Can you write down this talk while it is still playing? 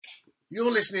You're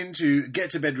listening to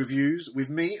Get2BedReviews with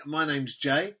me. My name's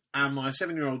Jay and my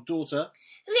 7-year-old daughter,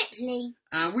 Ripley.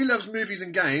 And we love movies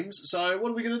and games, so what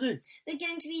are we going to do? We're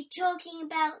going to be talking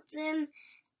about them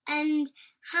and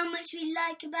how much we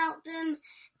like about them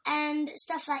and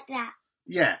stuff like that.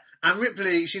 Yeah, and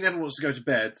Ripley, she never wants to go to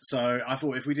bed, so I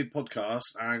thought if we did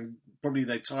podcasts, and probably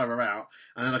they'd tire her out,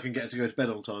 and then I can get her to go to bed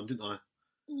on time, didn't I?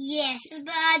 Yes,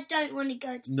 but I don't want to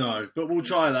go to bed. No, but we'll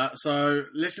try that, so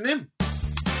listen in.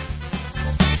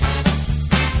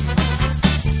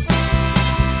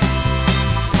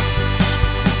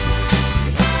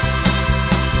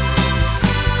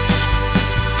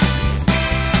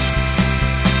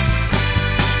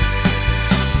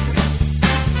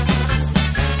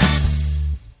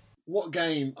 What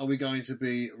game are we going to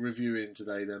be reviewing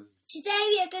today then? Today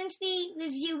we are going to be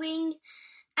reviewing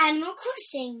Animal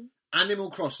Crossing. Animal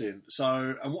Crossing.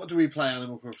 So, and what do we play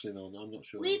Animal Crossing on? I'm not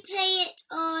sure. I play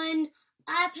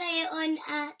it on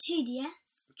 2DS.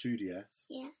 2DS?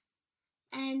 Yeah.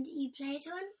 And you play it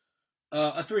on?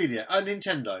 A 3DS. A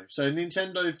Nintendo. So,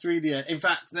 Nintendo 3DS. In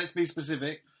fact, let's be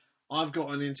specific. I've got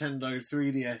a Nintendo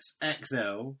 3DS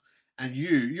XL. And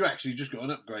you actually just got an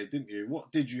upgrade, didn't you?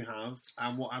 What did you have,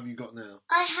 and what have you got now?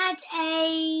 I had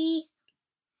a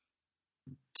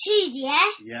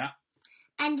 2DS. Yeah.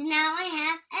 And now I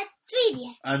have a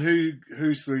 3DS. And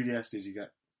whose 3DS did you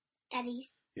get?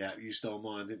 Daddy's. Yeah, you stole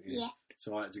mine, didn't you? Yeah.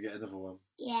 So I had to get another one.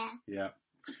 Yeah. Yeah.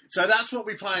 So that's what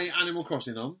we play Animal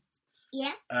Crossing on.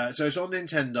 Yeah. So it's on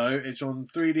Nintendo. It's on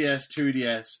 3DS,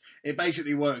 2DS. It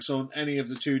basically works on any of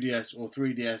the 2DS or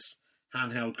 3DS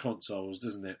handheld consoles,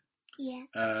 doesn't it?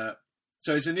 Yeah.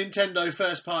 So it's a Nintendo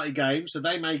first-party game, so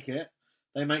they make it.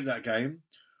 They make that game.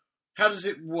 How does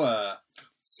it work?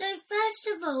 So first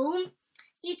of all,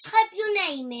 you type your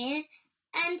name in,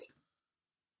 and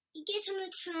you get on a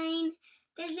train.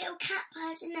 There's a little cat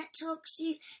person that talks to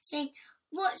you, saying,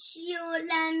 "What's your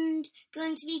land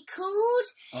going to be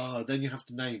called?" Oh, then you have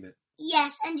to name it.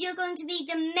 Yes, and you're going to be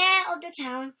the mayor of the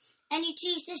town, and you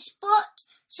choose the spot,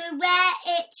 so where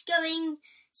it's going.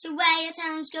 So where your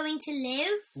town's going to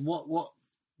live. What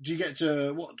do you get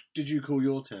to? What did you call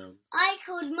your town? I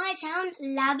called my town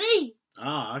Laboo.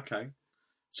 Ah, okay.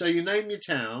 So you name your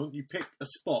town. You pick a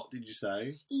spot. Did you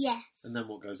say? Yes. And then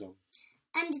what goes on?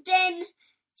 And then,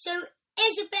 so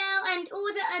Isabel and all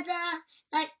the other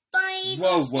 5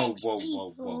 Whoa, or 6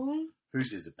 people. Whoa.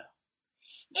 Who's Isabel?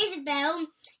 Isabel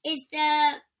is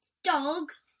the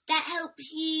dog that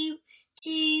helps you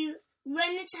to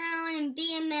run the town and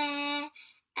be a mayor.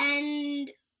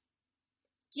 And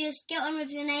just get on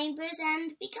with your neighbours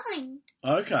and be kind.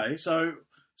 Okay, so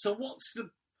what's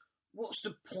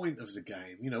the point of the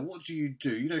game? You know, what do you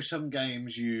do? You know, some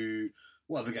games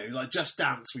what other games? Like Just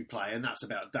Dance we play, and that's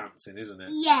about dancing, isn't it?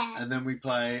 Yeah. And then we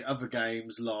play other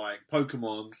games like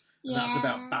Pokemon, and that's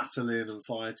about battling and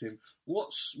fighting.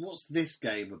 What's this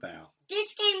game about?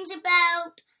 This game's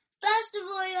about, first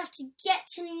of all, you have to get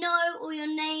to know all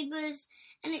your neighbours,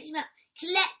 and it's about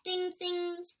collecting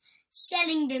things,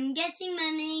 selling them, getting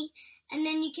money, and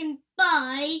then you can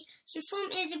buy. So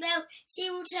from Isabel, she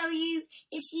will tell you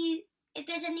if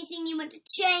there's anything you want to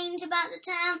change about the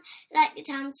town, like the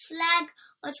town flag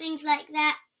or things like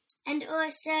that, and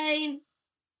also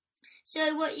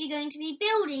so what you're going to be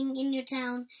building in your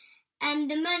town. And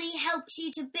the money helps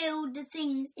you to build the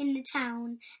things in the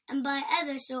town and buy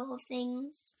other sort of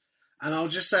things. And I'll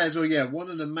just say as well, yeah, one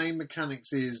of the main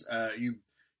mechanics is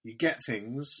you get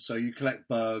things, so you collect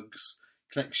bugs,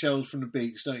 collect shells from the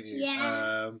beach, don't you?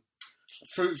 Yeah.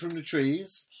 Fruit from the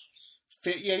trees.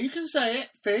 Yeah, you can say it.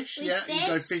 Fish, With yeah. fish. You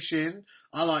go fishing.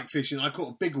 I like fishing. I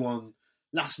caught a big one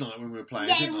last night when we were playing,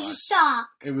 Yeah, didn't it was I? a shark.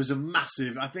 It was a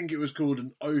massive, I think it was called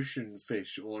an ocean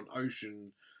fish or an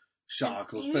ocean shark,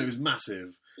 but it was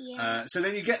massive. Yeah. So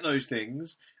then you get those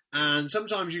things, and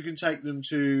sometimes you can take them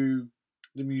to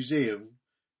the museum,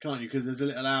 can't you? Because there's a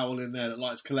little owl in there that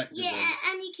likes collecting them.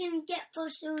 Yeah, and you can get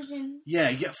fossils and... Yeah,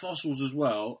 you get fossils as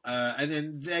well, and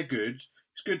then they're good.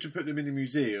 It's good to put them in the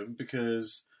museum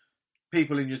because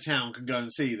people in your town can go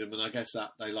and see them, and I guess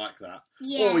that they like that.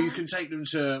 Yeah. Or you can take them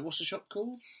to, what's the shop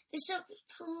called? The shop is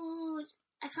called...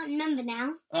 I can't remember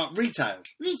now. Retail.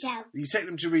 Retail. You take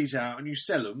them to retail and you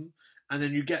sell them, and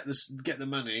then you get the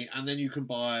money, and then you can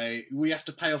buy... Well, you have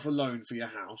to pay off a loan for your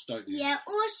house, don't you? Yeah,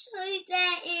 also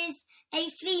there is a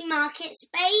flea market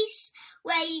space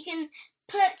where you can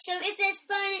put... So if there's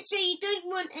furniture you don't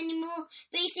want anymore,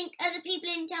 but you think other people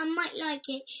in town might like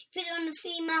it, put it on the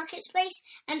flea market space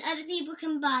and other people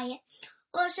can buy it.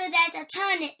 Also, there's a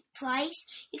turnip price.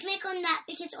 You click on that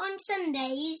because on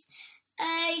Sundays,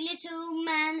 a little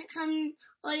man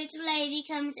or little lady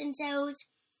comes and sells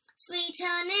 3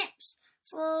 turnips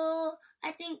for,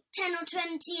 I think, 10 or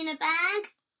 20 in a bag.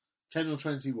 10 or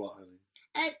 20 what,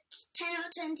 honey? 10 or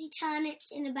 20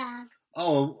 turnips in a bag.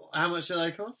 Oh, how much do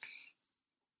they cost?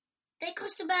 They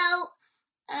cost about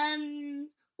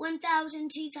 1,000,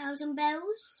 2,000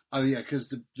 bells. Oh, yeah, because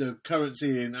the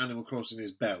currency in Animal Crossing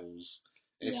is bells.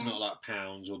 It's Yeah. not like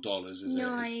pounds or dollars, is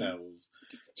No. it? It's bells.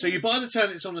 So you buy the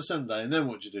turnips on a Sunday, and then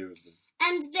what do you do with them?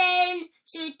 And then,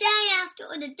 so the day after,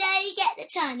 or the day you get the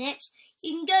turnips,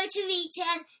 you can go to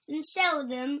retail and sell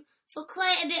them for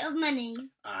quite a bit of money.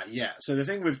 Yeah. So the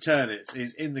thing with turnips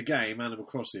is in the game, Animal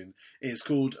Crossing, it's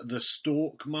called the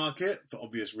stork market, for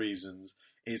obvious reasons.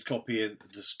 It's copying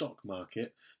the stock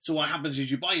market. So what happens is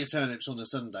you buy your turnips on a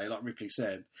Sunday, like Ripley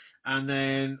said, and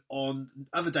then on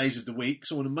other days of the week,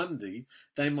 so on a Monday,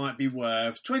 they might be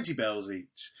worth 20 bells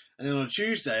each. And then on a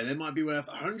Tuesday, they might be worth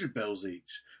 100 bells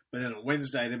each. But then on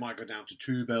Wednesday, they might go down to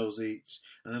 2 bells each.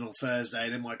 And then on Thursday,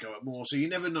 they might go up more. So you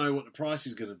never know what the price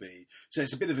is going to be. So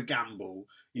it's a bit of a gamble.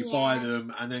 You buy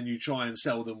them, and then you try and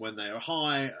sell them when they are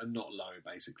high and not low,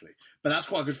 basically. But that's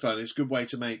quite good fun. It's a good way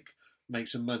to make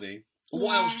some money.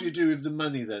 What else do you do with the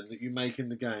money, then, that you make in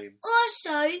the game?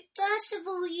 Also, first of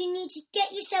all, you need to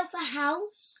get yourself a house.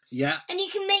 Yeah. And you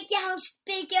can make your house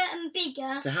bigger and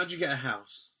bigger. So how do you get a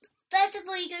house? First of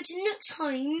all, you go to Nook's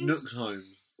Homes. Nook's Home.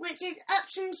 Which is up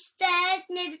some stairs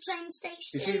near the train station.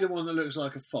 Is he the one that looks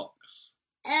like a fox?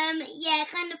 Yeah,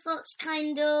 kind of fox,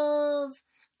 kind of,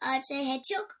 I'd say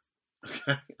hedgehog.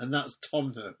 Okay, and that's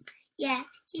Tom Nook. Yeah,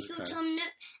 he's called Tom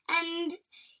Nook, and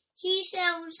he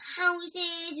sells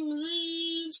houses and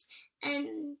roofs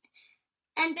and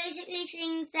basically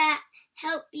things that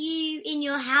help you in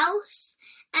your house.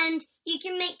 And you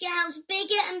can make your house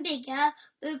bigger and bigger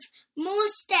with more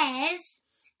stairs,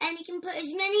 and you can put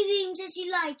as many rooms as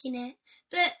you like in it.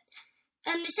 But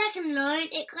on the second loan,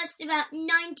 it costs about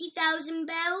 90,000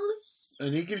 bells.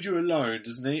 And he gives you a loan,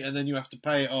 doesn't he? And then you have to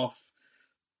pay it off.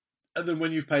 And then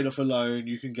when you've paid off a loan,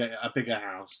 you can get a bigger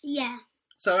house. Yeah.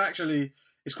 So actually,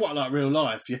 it's quite like real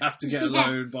life. You have to get a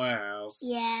loan, buy a house,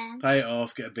 pay it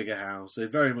off, get a bigger house. So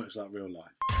very much like real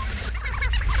life.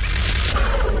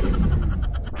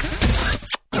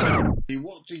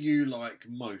 What do you like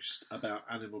most about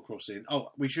Animal Crossing?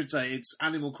 Oh, we should say it's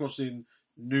Animal Crossing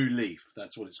New Leaf.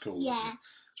 That's what it's called. Yeah.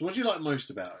 So what do you like most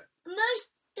about it?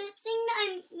 The thing that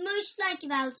I most like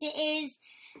about it is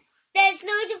there's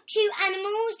loads of cute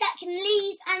animals that can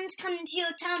leave and come to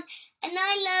your town. And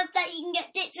I love that you can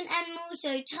get different animals.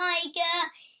 So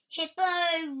tiger, hippo,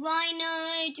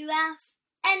 rhino, giraffe,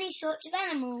 any sorts of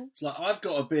animal. It's like I've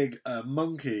got a big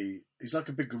monkey. He's like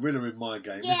a big gorilla in my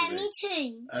game, yeah, isn't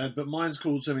he? Me too. But mine's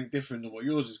called something different than what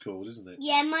yours is called, isn't it?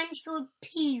 Yeah, mine's called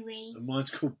Pee-wee. And mine's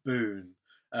called Boone.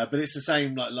 But it's the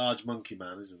same, like, large monkey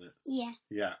man, isn't it? Yeah.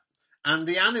 Yeah. And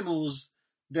the animals,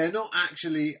 they're not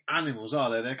actually animals, are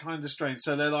they? They're kind of strange.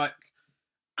 So they're like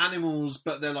animals,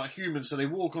 but they're like humans. So they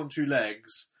walk on 2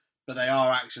 legs, but they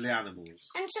are actually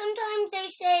animals. And sometimes they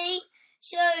say...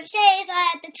 So, say if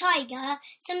I had the tiger,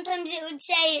 sometimes it would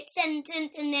say its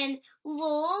sentence and then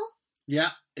roar.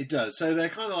 Yeah, it does. So they're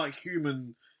kind of like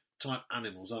human-type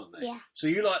animals, aren't they? Yeah. So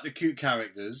you like the cute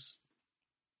characters.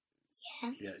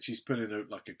 Yeah. Yeah, she's putting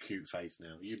like a cute face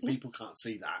now. People can't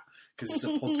see that because it's a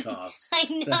podcast. I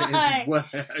know.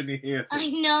 It's only here. I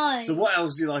know. So what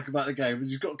else do you like about the game?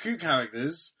 You've got cute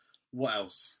characters. What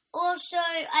else? Also,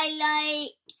 I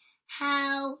like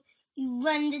how you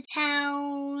run the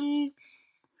town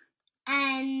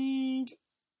and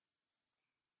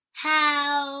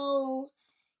how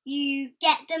you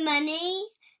get the money,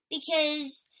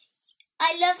 because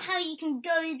I love how you can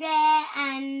go there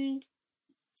and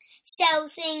sell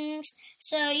things,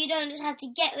 so you don't just have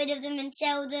to get rid of them and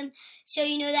sell them, so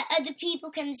you know that other people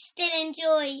can still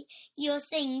enjoy your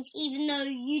things even though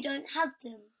you don't have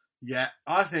them. Yeah,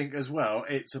 I think as well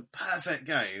it's a perfect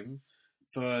game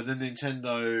for the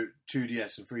Nintendo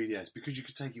 2DS and 3DS because you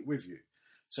could take it with you.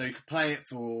 So you could play it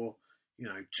for,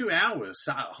 2 hours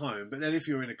sat at home, but then if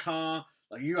you're in a car,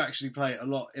 like you actually play it a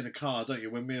lot in a car, don't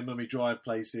you? When me and Mummy drive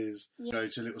places, go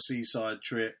to little seaside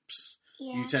trips,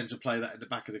 you tend to play that in the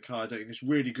back of the car, don't you? And it's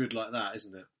really good like that,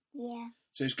 isn't it? Yeah.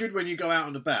 So it's good when you go out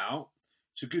and about.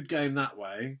 It's a good game that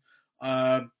way.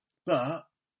 But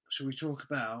shall we talk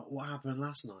about what happened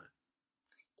last night?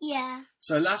 Yeah.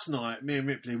 So last night, me and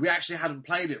Ripley, we actually hadn't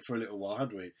played it for a little while,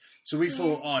 had we? So we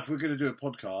thought, if we're going to do a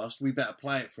podcast, we better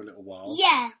play it for a little while.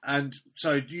 Yeah. And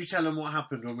so you tell them what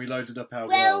happened when we loaded up our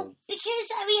world. Well, because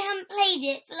we haven't played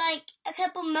it for like a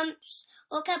couple months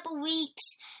or a couple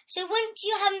weeks, so once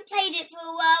you haven't played it for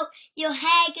a while, your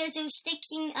hair goes all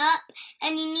sticking up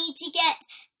and you need to get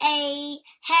a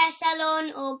hair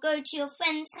salon or go to your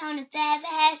friend's town if they have a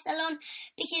hair salon,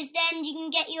 because then you can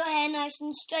get your hair nice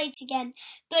and straight again.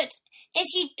 But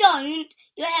if you don't,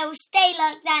 your hair will stay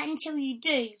like that until you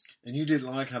do. And you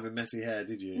didn't like having messy hair,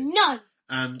 did you? No.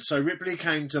 And so Ripley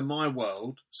came to my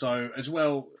world. So as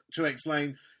well, to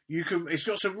explain, it's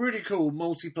got some really cool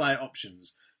multiplayer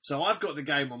options. So I've got the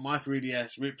game on my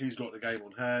 3DS, Ripley's got the game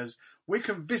on hers. We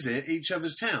can visit each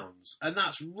other's towns, and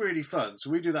that's really fun.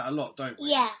 So we do that a lot, don't we?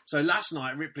 Yeah. So last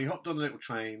night, Ripley hopped on a little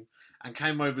train and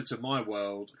came over to my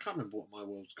world. I can't remember what my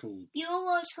world's called. Your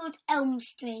world's called Elm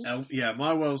Street. Yeah,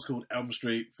 my world's called Elm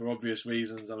Street for obvious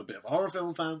reasons. I'm a bit of a horror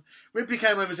film fan. Ripley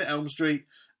came over to Elm Street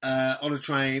on a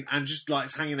train and just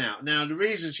likes hanging out. Now, the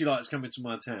reason she likes coming to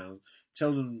my town,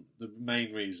 tell them the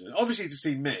main reason. Obviously to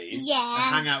see me and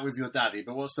hang out with your daddy,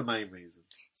 but what's the main reason?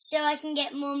 So I can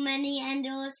get more money and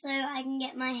also I can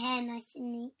get my hair nice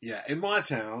and neat. Yeah, in my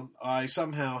town, I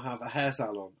somehow have a hair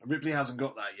salon. And Ripley hasn't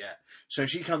got that yet. So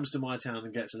she comes to my town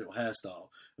and gets a little hairstyle.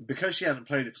 And because she hadn't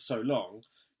played it for so long,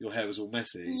 your hair was all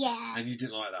messy. Yeah. And you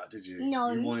didn't like that, did you?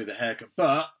 No. You wanted a haircut.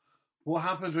 But what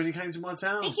happened when you came to my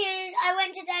town? Because I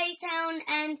went to Daddy's town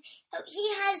and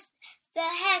he has the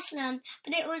hair salon,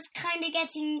 but it was kind of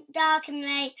getting dark and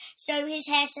late, so his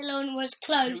hair salon was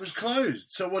closed. It was closed.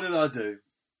 So what did I do?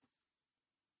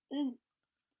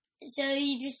 So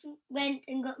you just went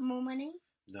and got more money?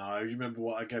 No, you remember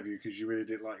what I gave you because you really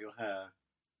didn't like your hair.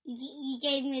 You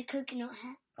gave me a coconut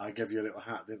hat. I gave you a little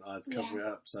hat, didn't I, to cover it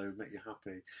up so make you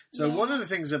happy. So one of the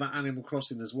things about Animal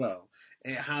Crossing as well,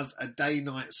 it has a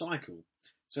day-night cycle.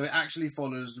 So it actually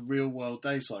follows the real-world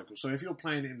day cycle. So if you're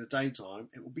playing it in the daytime,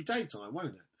 it will be daytime,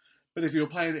 won't it? But if you're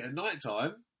playing it at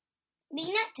nighttime,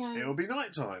 be nighttime. It will be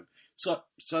nighttime. So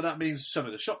that means some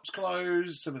of the shops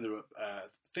close, some of the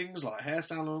things like hair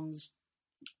salons,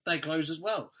 they close as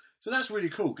well. So that's really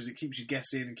cool because it keeps you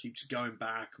guessing and keeps you going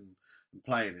back and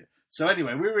playing it. So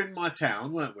anyway, we were in my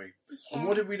town, weren't we? Yeah. And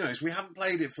what did we notice? We haven't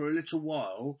played it for a little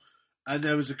while, and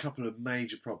there was a couple of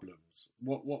major problems.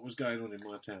 What was going on in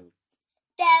my town?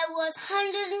 There was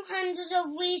hundreds and hundreds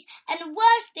of weeds, and the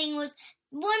worst thing was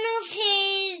one of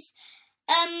his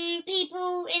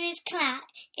people in his class,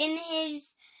 in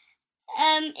his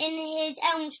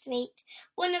Elm Street.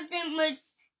 One of them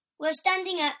was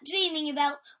standing up, dreaming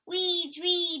about weeds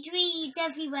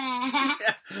everywhere. Yeah,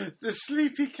 the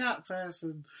sleepy cat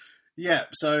person. Yeah,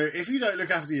 so if you don't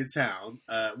look after your town,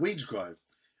 weeds grow.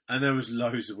 And there was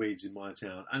loads of weeds in my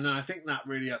town. And I think that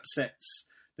really upsets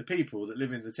the people that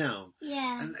live in the town.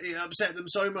 Yeah. And it upset them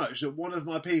so much that one of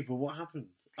my people, what happened?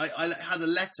 I had a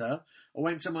letter. I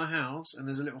went to my house and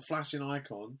there's a little flashing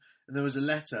icon. And there was a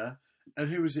letter.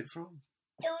 And who was it from?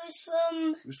 It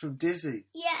was from Dizzy.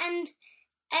 Yeah,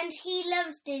 and he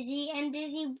loves Dizzy, and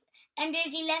Dizzy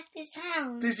left his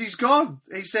house. Dizzy's gone.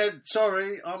 He said,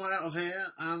 sorry, I'm out of here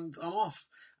and I'm off.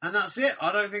 And that's it.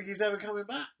 I don't think he's ever coming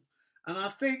back. And I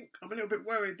think I'm a little bit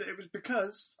worried that it was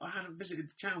because I hadn't visited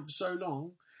the town for so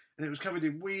long and it was covered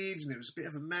in weeds and it was a bit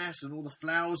of a mess and all the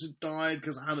flowers had died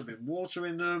because I hadn't been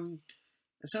watering them.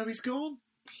 And so he's gone.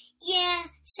 Yeah,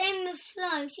 same with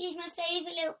Flo. She's my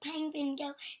favourite little penguin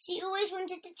girl. She always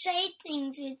wanted to trade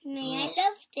things with me. I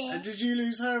loved it. And did you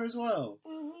lose her as well?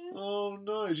 Mm-hmm. Oh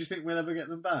no, do you think we'll ever get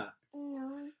them back?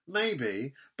 No.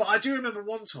 Maybe. But I do remember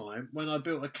one time when I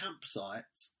built a campsite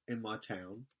in my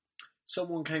town,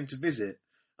 someone came to visit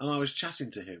and I was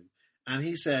chatting to him and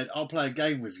he said, I'll play a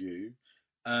game with you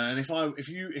and if I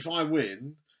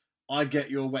win, I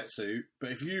get your wetsuit,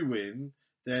 but if you win,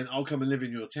 then I'll come and live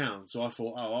in your town. So I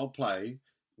thought, I'll play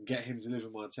and get him to live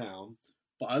in my town.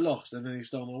 But I lost, and then he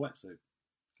stole my wetsuit.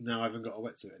 Now I haven't got a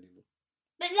wetsuit anymore.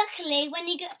 But luckily, when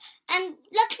you get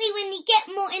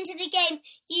more into the game,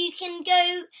 you can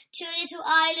go to a little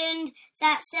island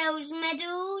that sells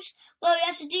medals. Well, you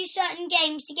have to do certain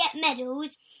games to get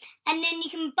medals, and then you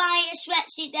can buy a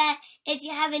sweatsuit there if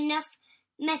you have enough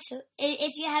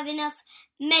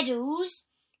medals.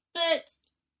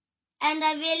 And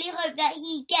I really hope that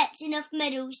he gets enough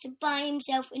medals to buy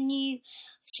himself a new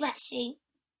sweatsuit.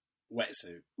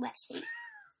 Wetsuit.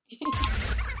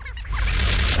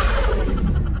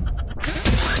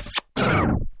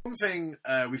 One thing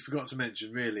we forgot to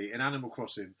mention, really, in Animal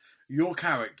Crossing, your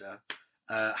character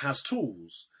has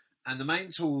tools. And the main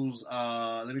tools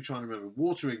are, let me try and remember,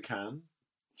 watering can.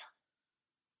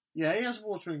 Yeah, he has a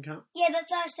watering can. Yeah, but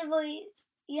first of all,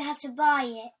 you have to buy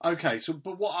it. Okay,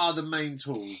 but what are the main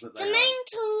tools that they have? The main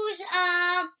tools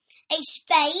are a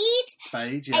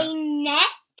spade. Yeah. A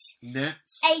net.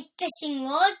 A fishing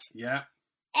rod. Yeah.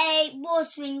 A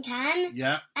watering can.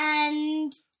 Yeah.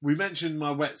 And We mentioned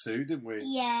my wetsuit, didn't we?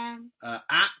 Yeah.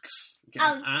 Axe. Get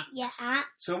an axe. Yeah, axe.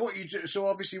 So what you do? So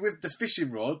obviously with the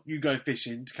fishing rod, you go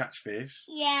fishing to catch fish.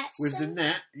 Yeah. With the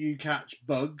net, you catch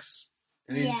bugs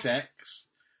and insects.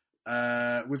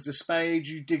 With the spade,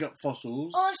 you dig up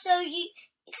fossils. Also,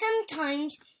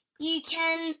 sometimes you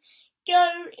can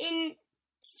go in.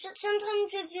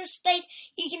 Sometimes with your spade,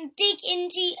 you can dig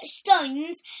into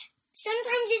stones.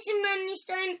 Sometimes it's a money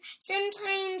stone,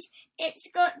 sometimes it's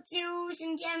got jewels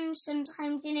and gems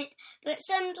sometimes in it, but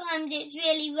sometimes it's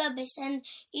really rubbish and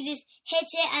you just hit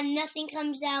it and nothing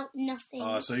comes out, nothing.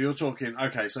 Oh, so you're talking,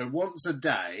 okay, so once a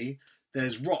day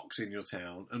there's rocks in your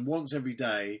town, and once every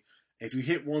day, if you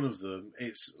hit one of them,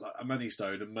 it's like a money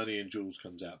stone and money and jewels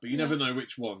comes out. But you never know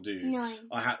which one, do you? No.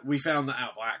 We found that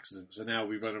out by accident, so now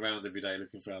we run around every day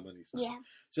looking for our money stone. Yeah.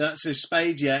 So that's a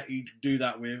spade, you do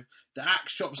that with. The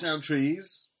axe chops down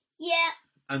trees. Yeah.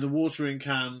 And the watering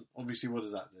can, obviously, what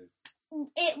does that do?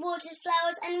 It waters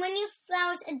flowers, and when your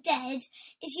flowers are dead,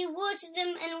 if you water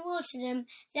them,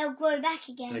 they'll grow back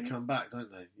again. They come back,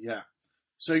 don't they? Yeah.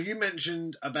 So you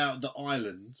mentioned about the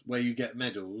island where you get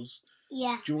medals.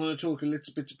 Yeah. Do you want to talk a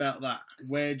little bit about that?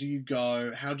 Where do you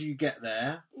go? How do you get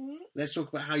there? Mm-hmm. Let's talk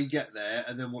about how you get there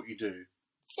and then what you do.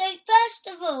 So first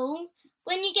of all,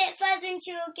 when you get further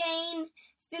into your game,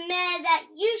 the mayor that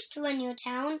used to run your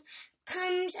town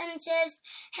comes and says,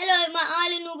 "Hello, my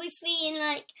island will be free in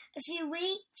like a few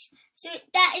weeks." So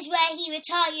that is where he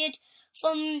retired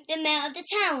from the mayor of the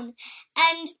town.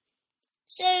 And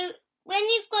so when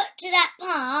you've got to that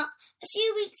part, a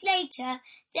few weeks later,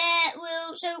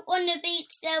 on the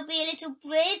beach there'll be a little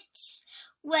bridge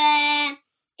where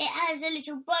it has a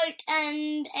little boat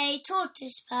and a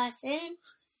tortoise person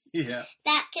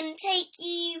that can take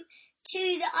you to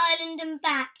the island and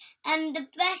back. And the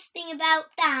best thing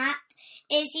about that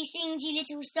is he sings you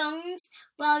little songs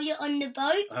while you're on the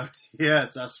boat.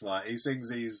 Yes, that's right. He sings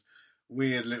these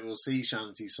weird little sea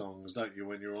shanty songs, don't you,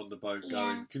 when you're on the boat going?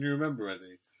 Yeah. Can you remember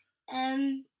any?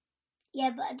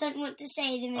 Yeah, but I don't want to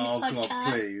say them in the podcast. Oh,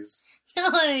 God, please.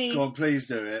 No. Go on, please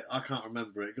do it. I can't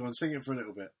remember it. Go on, sing it for a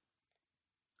little bit.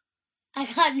 I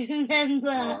can't remember.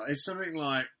 Oh, it's something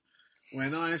like,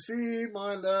 "When I see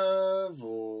my love,"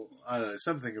 or, I don't know,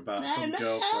 something about some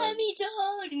girlfriend. Mommy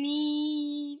told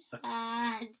me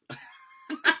that.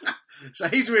 So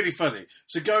he's really funny.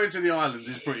 So going to the island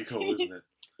is pretty cool, isn't it?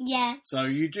 Yeah. So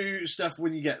you do stuff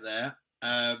when you get there.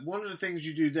 One of the things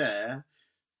you do there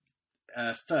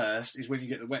first is when you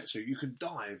get the wetsuit, you can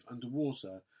dive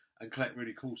underwater and collect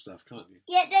really cool stuff, can't you?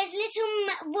 Yeah, there's a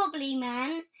little wobbly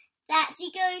man that you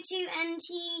go to, and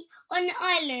on the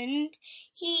island,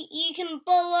 you can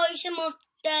borrow some of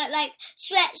the, like,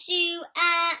 sweatsuit,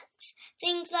 axe,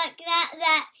 things like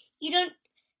that you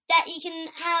can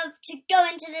have to go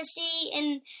into the sea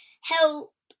and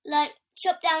help, like,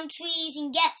 chop down trees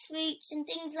and get fruits and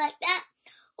things like that.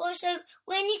 Also,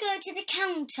 when you go to the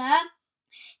counter,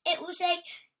 it will say,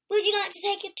 "Would you like to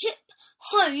take a trip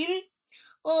home?"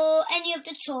 or any of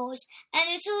the tours. And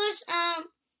the tours,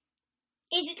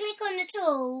 if you click on the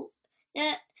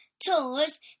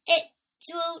tours, it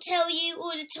will tell you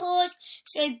all the tours.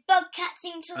 So bug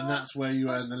catching tours. And that's where you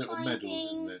earn the little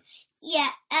medals, isn't it?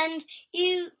 Yeah, and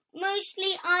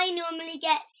I normally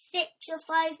get 6 or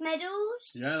 5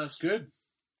 medals. Yeah, that's good.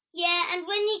 Yeah, and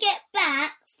when you get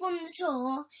back from the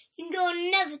tour, you can go on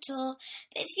another tour.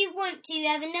 But if you want to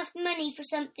have enough money for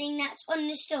something that's on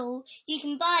the stall, you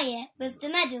can buy it with the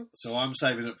medal. So I'm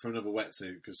saving up for another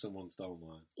wetsuit because someone stole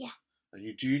mine. Yeah.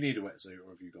 And do you need a wetsuit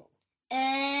or have you got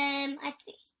one? I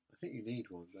think you need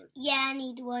one, don't you? Yeah, I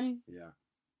need one. Yeah.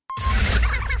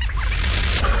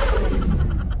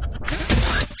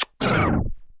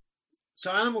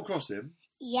 So Animal Crossing.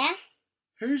 Yeah.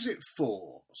 Who's it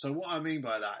for? So what I mean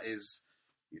by that is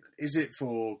it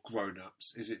for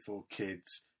grown-ups? Is it for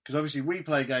kids? Because obviously we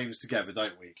play games together,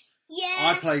 don't we?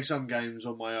 Yeah. I play some games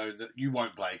on my own that you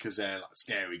won't play because they're like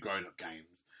scary grown-up games.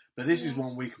 But this is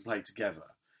one we can play together.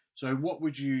 So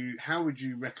how would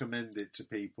you recommend it to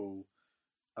people,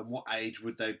 and what age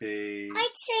would they be?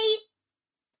 I'd say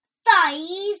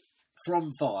 5.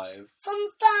 From 5? From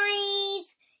 5.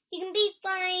 You can be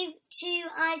 5 to,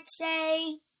 I'd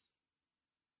say,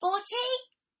 40?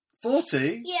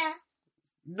 40? Yeah.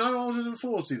 No older than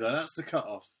 40 though, that's the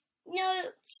cut-off.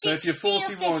 No, 60 So if you're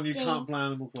 41, you 50. can't play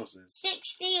Animal Crossing.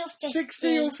 60 or 50.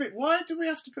 60 or 50? Why do we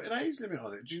have to put an age limit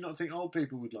on it? Do you not think old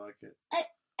people would like it?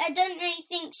 I don't really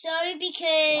think so,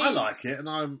 because... I like it, and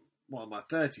I'm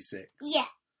 36? Yeah.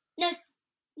 No,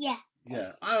 yeah.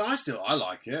 Yeah, I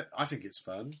like it. I think it's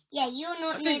fun. Yeah, you're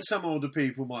not... I think some older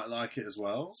people might like it as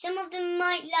well. Some of them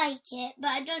might like it, but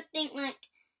I don't think,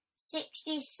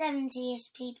 60s,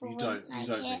 70s people You wouldn't don't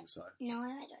like think so? No, I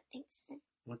don't think so.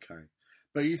 Okay.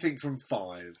 But you think from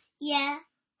 5? Yeah.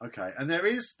 Okay. And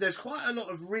there's quite a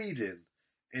lot of reading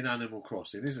in Animal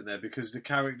Crossing, isn't there? Because the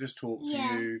characters talk to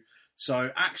you.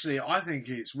 So actually, I think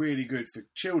it's really good for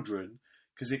children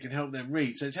because it can help them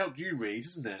read. So it's helped you read,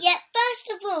 isn't it? Yeah, first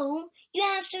of all, you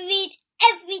have to read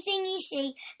everything you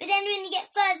see. But then when you get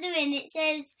further in, it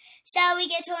says, shall we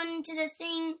get onto the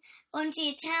thing, onto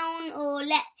your town, or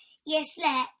let's.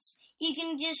 You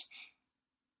can just...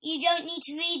 You don't need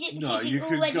to read it because you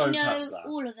already know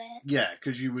all of it. Yeah,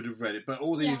 because you would have read it. But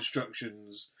all the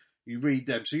instructions, you read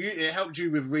them. So it helped you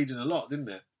with reading a lot, didn't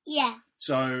it? Yeah.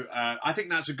 So I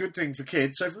think that's a good thing for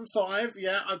kids. So from 5,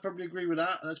 yeah, I'd probably agree with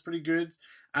that. That's pretty good.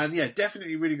 And yeah,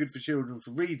 definitely really good for children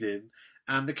for reading.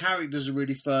 And the characters are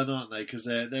really fun, aren't they? Because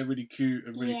they're really cute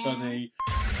and really funny.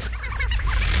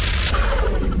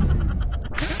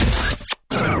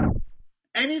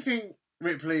 Anything,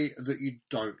 Ripley, that you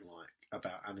don't like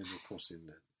about Animal Crossing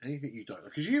then? Anything you don't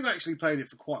like? Because you've actually played it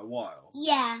for quite a while.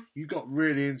 Yeah. You got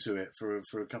really into it for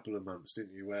a couple of months,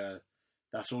 didn't you? Where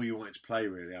that's all you wanted to play,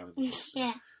 really, Animal Crossing.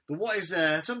 Yeah. But what is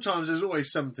there? Sometimes there's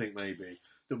always something maybe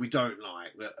that we don't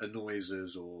like, that annoys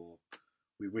us, or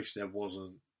we wish there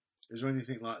wasn't. Is there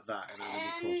anything like that in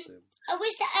Animal Crossing? I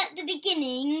wish that at the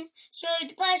beginning, so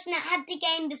the person that had the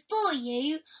game before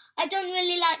you, I don't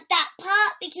really like that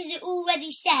part because it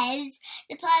already says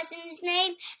the person's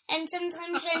name, and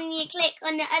sometimes when you click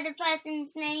on the other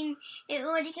person's name, it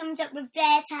already comes up with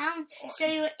their town, so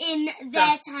you're in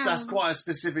their town. That's quite a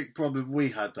specific problem we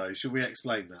had, though. Should we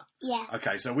explain that? Yeah.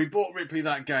 Okay, so we bought Ripley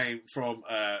that game from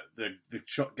the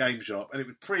game shop, and it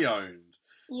was pre-owned.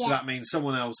 Yeah. So that means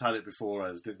someone else had it before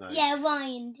us, didn't they? Yeah,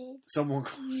 Ryan did. Someone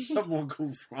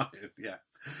called Ryan, yeah.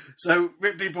 So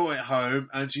Ripley brought it home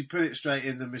and she put it straight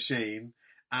in the machine,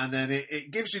 and then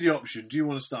it gives you the option, do you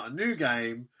want to start a new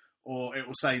game, or it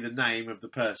will say the name of the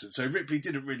person. So Ripley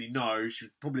didn't really know, she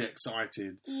was probably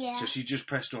excited. Yeah. So she just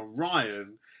pressed on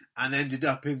Ryan and ended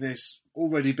up in this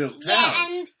already built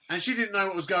town. Yeah, and she didn't know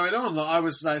what was going on. Like I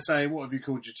was saying, what have you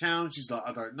called your town? She's like,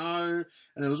 I don't know.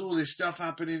 And there was all this stuff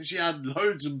happening. She had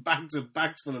loads and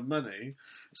bags full of money.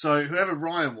 So whoever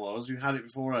Ryan was, who had it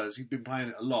before us, he'd been playing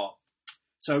it a lot.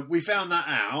 So we found that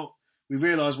out. We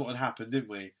realised what had happened, didn't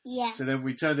we? Yeah. So then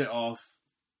we turned it off.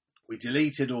 We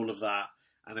deleted all of that.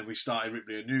 And then we started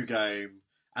Ripley a new game.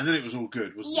 And then it was all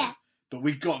good, wasn't it? But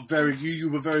we got you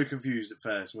were very confused at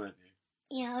first, weren't you?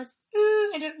 Yeah,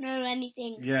 I don't know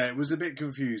anything. Yeah, it was a bit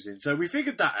confusing. So we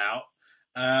figured that out.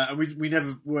 And we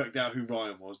never worked out who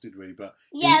Ryan was, did we? But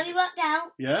yeah, we worked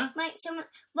out. Yeah?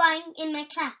 Ryan in my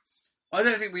class. I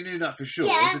don't think we knew that for sure,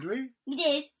 did we? We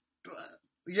did. But,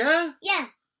 yeah? Yeah.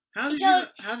 How did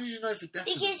you know for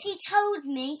definite? Because he told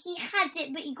me he had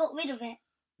it, but he got rid of it.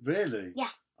 Really? Yeah.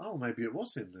 Oh, maybe it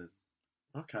was him then.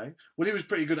 Okay. Well, he was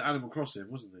pretty good at Animal Crossing,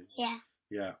 wasn't he? Yeah.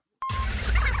 Yeah.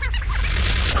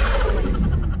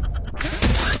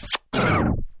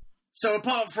 So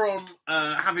apart from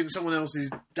having someone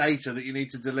else's data that you need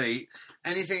to delete,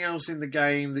 anything else in the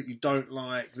game that you don't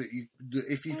like, that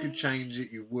if you could change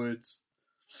it, you would?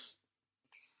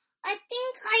 I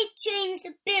think I'd change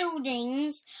the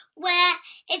buildings where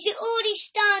if you're already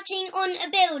starting on a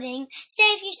building, say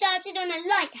if you started on a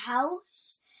lighthouse,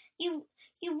 you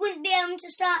wouldn't be able to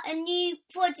start a new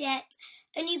project,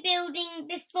 a new building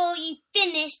before you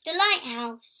finish the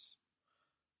lighthouse.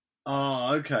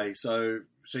 Ah, okay. So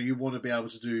you want to be able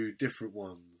to do different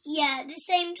ones? Yeah, at the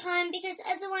same time, because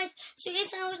otherwise, so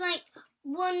if I was like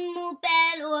one more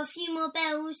bell or a few more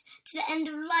bells to the end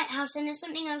of the lighthouse, and there's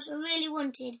something else I really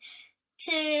wanted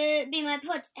to be my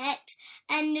project,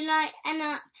 and then I'd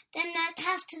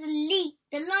have to delete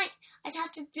the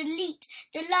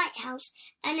lighthouse,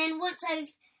 and then once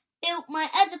I've built my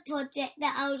other project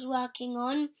that I was working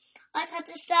on, I'd have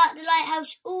to start the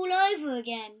lighthouse all over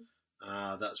again.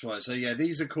 Ah, that's right. So yeah,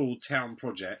 these are called town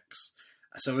projects.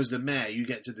 So as the mayor, you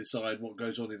get to decide what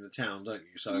goes on in the town, don't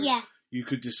you? So yeah. You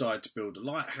could decide to build a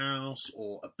lighthouse,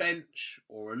 or a bench,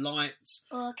 or a light.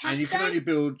 Or a campsite. And you can only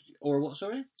build, or a what,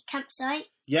 sorry? Campsite.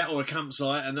 Yeah, or a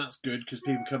campsite, and that's good because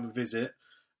people come and visit.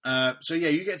 So yeah,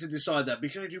 you get to decide that, but you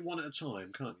can only do one at a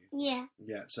time, can't you? Yeah.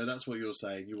 Yeah, so that's what you're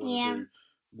saying. You want to do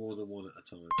more than one at a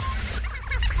time.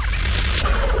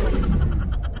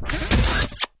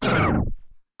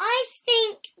 I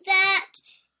think that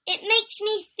it makes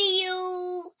me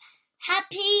feel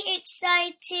happy,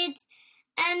 excited,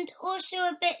 and also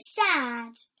a bit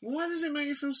sad. Why does it make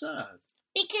you feel sad?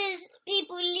 Because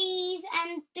people leave,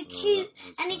 and the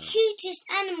cutest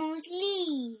animals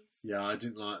leave. Yeah, I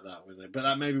didn't like that with it,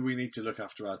 but maybe we need to look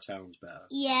after our towns better.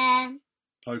 Yeah.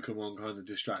 Pokemon kind of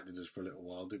distracted us for a little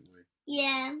while, didn't we?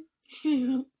 Yeah.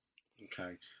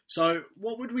 Okay. So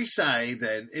what would we say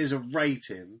then is a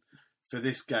rating for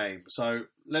this game? So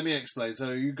let me explain.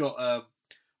 So you got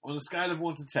on a scale of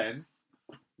 1 to 10,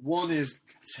 1 is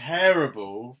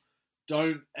terrible,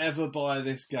 don't ever buy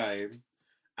this game,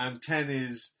 and 10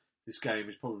 is this game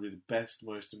is probably the best,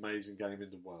 most amazing game in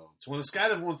the world. So on a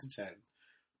scale of 1 to 10,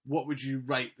 what would you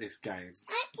rate this game?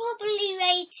 I'd probably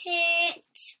rate it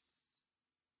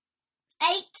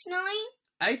 8, 9.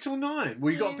 8 or 9?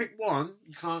 Well, you got to pick one.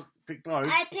 You can't pick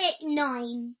both. I pick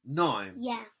 9. 9?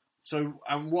 Yeah. So,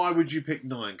 and why would you pick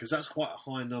 9? Because that's quite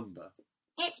a high number.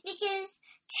 It's because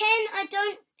 10, I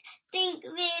don't think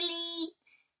really...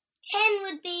 10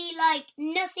 would be like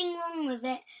nothing wrong with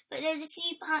it, but there's a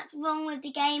few parts wrong with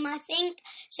the game, I think.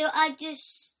 So I'd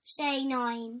just say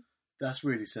 9. That's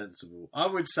really sensible.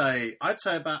 I'd say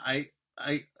about 8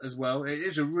 as well. It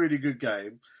is a really good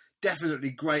game. Definitely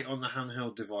great on the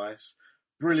handheld device.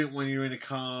 Brilliant when you're in a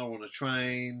car, on a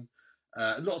train.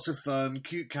 Lots of fun,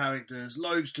 cute characters,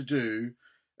 loads to do.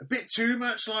 A bit too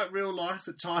much like real life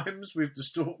at times with the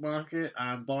stock market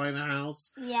and buying a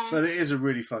house. Yeah. But it is a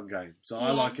really fun game, so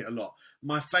I like it a lot.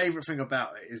 My favourite thing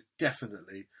about it is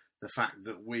definitely the fact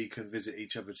that we can visit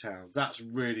each other's towns. That's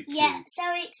really cute. Yeah, so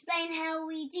explain how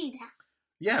we do that.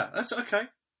 Yeah, that's okay.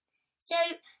 So,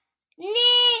 near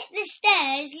the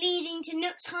stairs leading to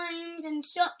Nook Times and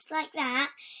shops like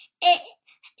that, it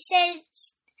says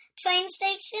train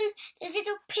station. There's a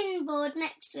little pin board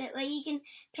next to it where you can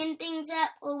pin things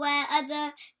up, or where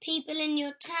other people in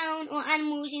your town or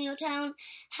animals in your town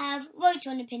have wrote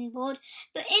on a pin board.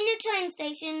 But in the train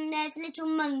station, there's a little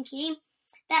monkey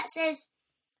that says,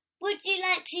 would you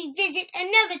like to visit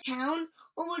another town,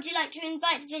 or would you like to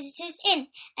invite visitors in?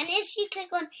 And if you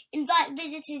click on invite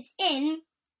visitors in,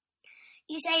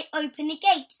 you say open the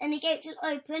gates, and the gates will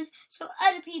open so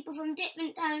other people from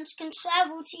different towns can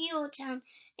travel to your town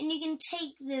and you can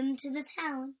take them to the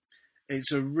town.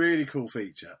 It's a really cool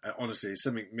feature. Honestly, it's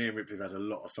something me and Ripley have had a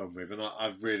lot of fun with, and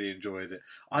I've really enjoyed it.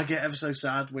 I get ever so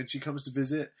sad when she comes to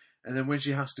visit, and then when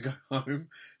she has to go home,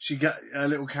 a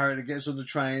little character gets on the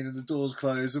train and the doors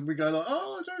close, and we go like,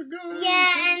 oh, don't go.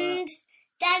 Yeah, and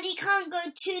Daddy can't go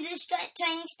to the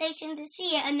train station to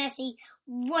see it unless he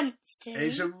wants to.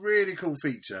 It's a really cool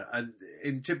feature, and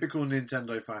in typical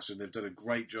Nintendo fashion, they've done a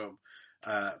great job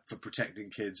for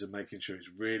protecting kids and making sure it's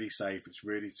really safe, it's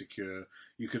really secure.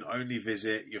 You can only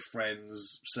visit your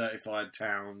friends' certified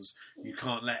towns. You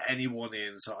can't let anyone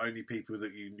in, so only people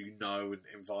that you know and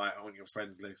invite on your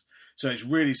friends list. So it's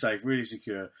really safe, really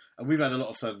secure, and we've had a lot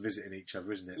of fun visiting each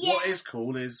other, isn't it? Yeah. What is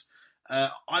cool is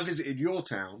I visited your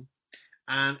town,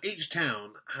 and each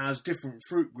town has different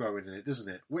fruit growing in it, doesn't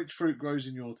it? Which fruit grows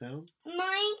in your town?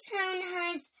 My town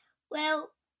has,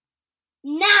 well,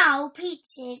 now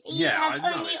peaches. It used to have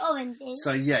only oranges.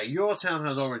 So yeah, your town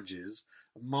has oranges.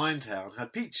 Mine town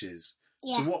had peaches.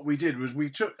 Yeah. So what we did was we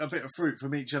took a bit of fruit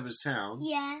from each other's town.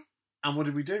 Yeah. And what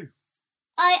did we do?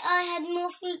 I had more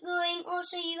fruit growing.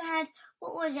 Also, you had,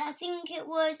 what was it? I think it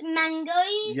was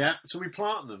mangoes. Yeah, so we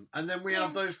plant them. And then we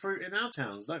have those fruit in our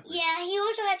towns, don't we? Yeah, he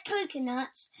also had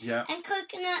coconuts. Yeah. And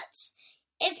coconuts,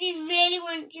 if you really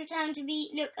want your town to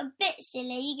look a bit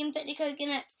silly, you can put the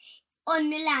coconuts on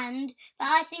the land. But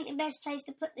I think the best place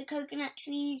to put the coconut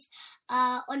trees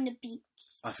on the beach.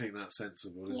 I think that's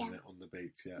sensible, isn't it? On the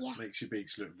beach, yeah. Makes your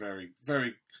beach look very,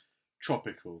 very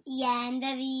tropical. Yeah, and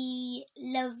very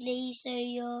lovely, so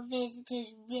your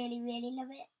visitors really, really love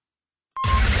it.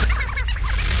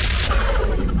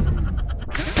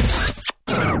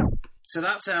 So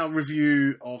that's our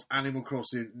review of Animal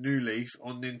Crossing New Leaf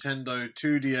on Nintendo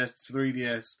 2DS,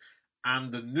 3DS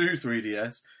and the new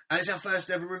 3DS. And it's our first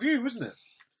ever review, wasn't it?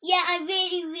 Yeah, I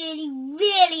really, really,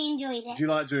 really enjoyed it. Do you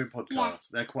like doing podcasts? Yeah.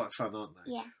 They're quite fun, aren't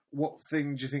they? Yeah. What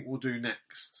thing do you think we'll do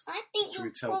next? I think Should we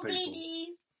we'll tell probably people?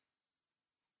 do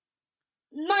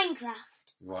Minecraft.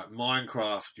 Right,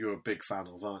 Minecraft you're a big fan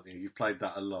of, aren't you? You've played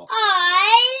that a lot.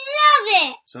 I love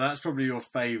it! So So that's probably your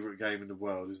favourite game in the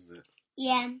world, isn't it?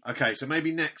 yeah. Okay, so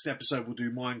maybe next episode we'll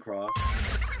do Minecraft.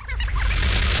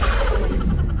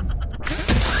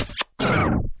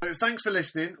 So thanks for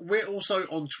listening. We're also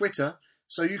on Twitter,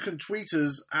 so you can tweet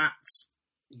us at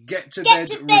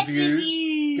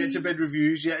Get2BedReviews.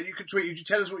 Get2BedReviews, yeah. And you can tweet, you can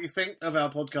tell us what you think of our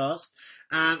podcast.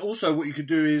 And also what you could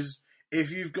do is,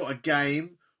 if you've got a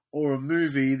game or a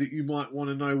movie that you might want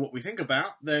to know what we think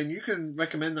about, then you can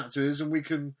recommend that to us and we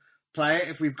can play it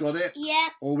if we've got it. Yeah.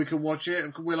 Or we can watch it.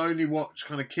 We'll only watch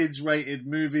kind of kids-rated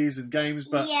movies and games,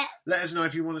 but Yeah. let us know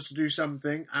if you want us to do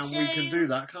something, and we can do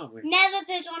that, can't we? Never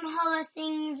put on horror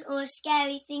things or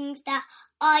scary things that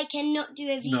I cannot do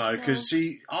reviews No, of. because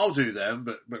see, I'll do them,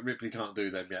 but Ripley can't do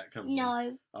them yet, can we?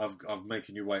 No. I'm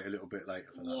making you wait a little bit later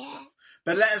for that Yeah. stuff.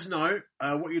 But let us know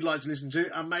what you'd like to listen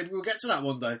to, and maybe we'll get to that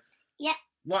one day. Yeah.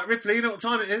 Right, Ripley, you know what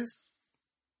time it is?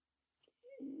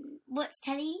 What's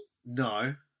telly?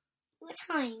 No. What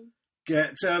time?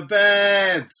 Get to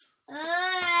bed!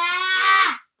 Alright.